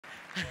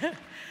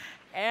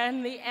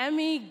And the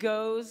Emmy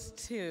goes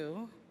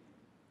to...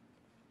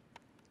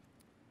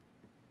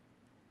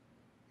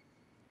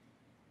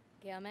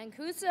 Gail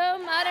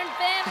Mancuso, Modern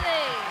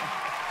Family.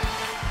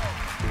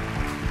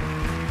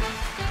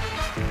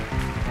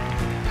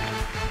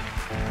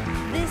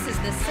 This is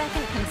the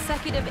second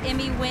consecutive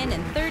Emmy win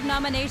and third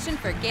nomination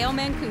for Gail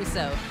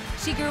Mancuso.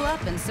 She grew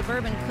up in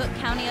suburban Cook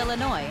County,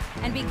 Illinois,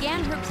 and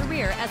began her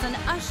career as an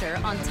usher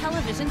on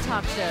television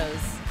talk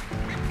shows.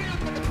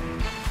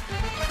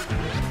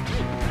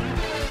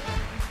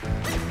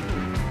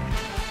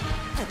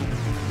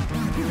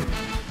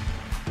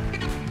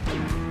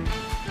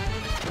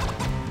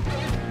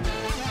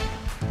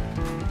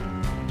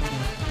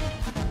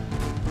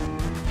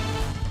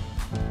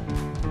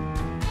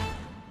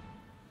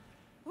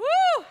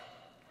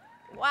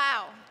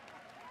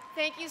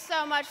 Thank you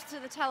so much to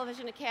the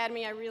Television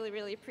Academy. I really,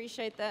 really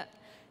appreciate that.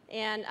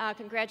 And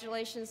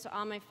congratulations to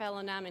all my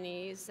fellow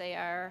nominees. It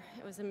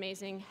was an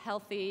amazing,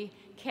 healthy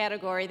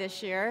category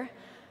this year.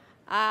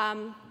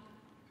 I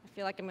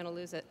feel like I'm going to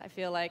lose it. I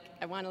feel like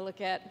I want to look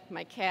at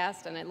my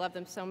cast, and I love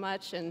them so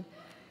much. And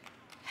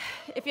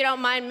if you don't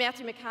mind,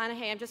 Matthew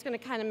McCounaghey, I'm just going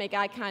to kind of make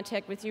eye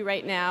contact with you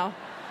right now.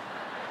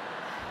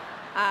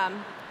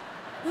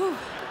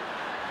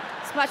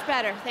 It's much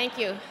better. Thank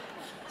you.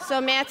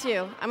 So,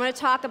 Matthew, I'm going to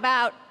talk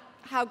about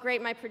how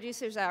great my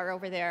producers are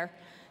over there.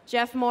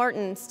 Jeff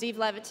Morton, Steve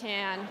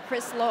Levitan,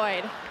 Chris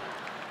Lloyd.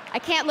 I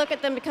can't look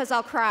at them because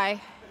I'll cry.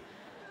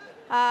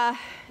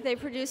 They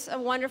produce a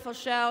wonderful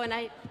show,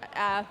 and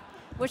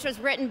which was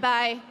written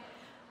by,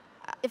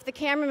 if the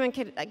cameraman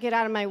could get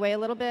out of my way a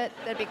little bit,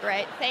 that'd be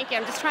great. Thank you.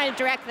 I'm just trying to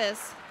direct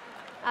this.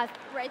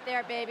 Right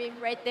there, baby,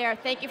 right there.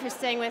 Thank you for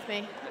staying with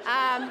me.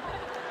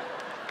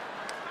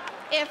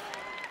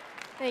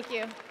 Thank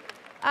you.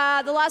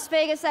 The Las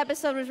Vegas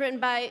episode was written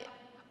by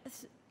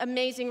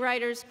amazing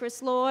writers,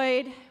 Chris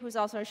Lloyd, who's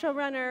also our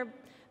showrunner,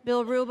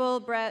 Bill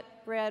Rubel,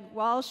 Brad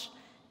Walsh,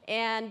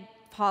 and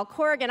Paul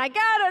Corrigan. I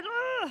got it!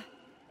 Ugh!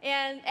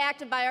 And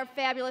acted by our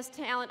fabulous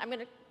talent. I'm going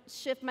to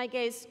shift my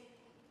gaze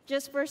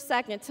just for a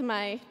second to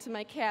my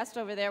cast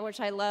over there, which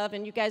I love,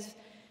 and you guys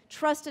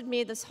trusted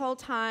me this whole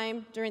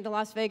time during the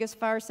Las Vegas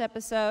Farce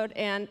episode,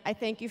 and I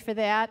thank you for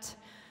that.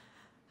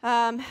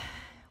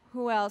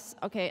 Who else?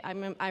 Okay,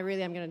 I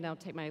really am going to now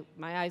take my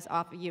eyes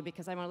off of you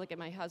because I want to look at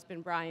my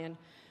husband, Brian,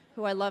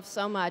 who I love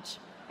so much.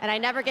 And I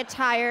never get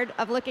tired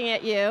of looking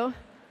at you.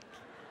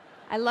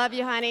 I love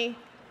you, honey.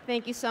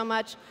 Thank you so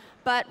much.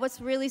 But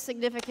what's really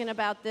significant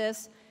about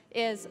this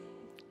is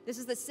the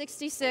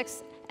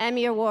 66th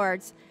Emmy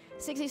Awards.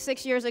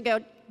 66 years ago,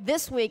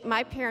 this week,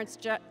 my parents,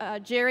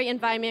 Jerry and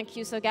Vi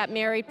Mancuso, got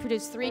married,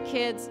 produced 3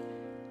 kids,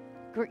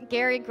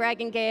 Gary,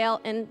 Greg, and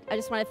Gail, and I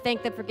just want to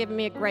thank them for giving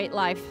me a great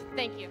life.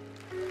 Thank you.